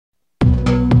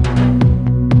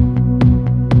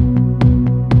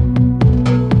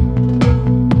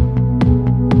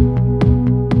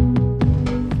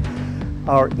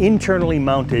Our internally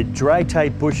mounted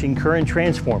dry-type bushing current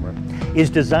transformer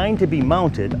is designed to be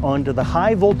mounted onto the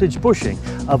high voltage bushing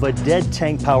of a dead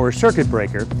tank power circuit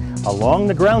breaker along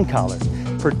the ground collar,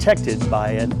 protected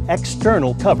by an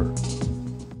external cover.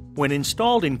 When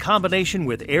installed in combination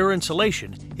with air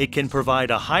insulation, it can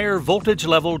provide a higher voltage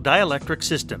level dielectric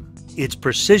system. Its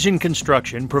precision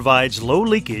construction provides low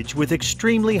leakage with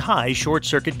extremely high short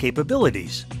circuit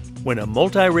capabilities. When a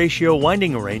multi-ratio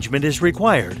winding arrangement is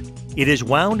required, it is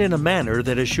wound in a manner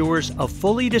that assures a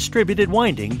fully distributed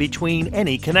winding between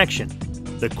any connection.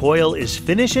 The coil is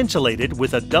finish insulated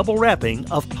with a double wrapping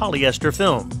of polyester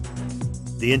film.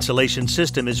 The insulation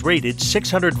system is rated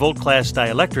 600 volt class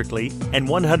dielectrically and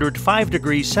 105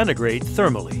 degrees centigrade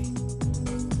thermally.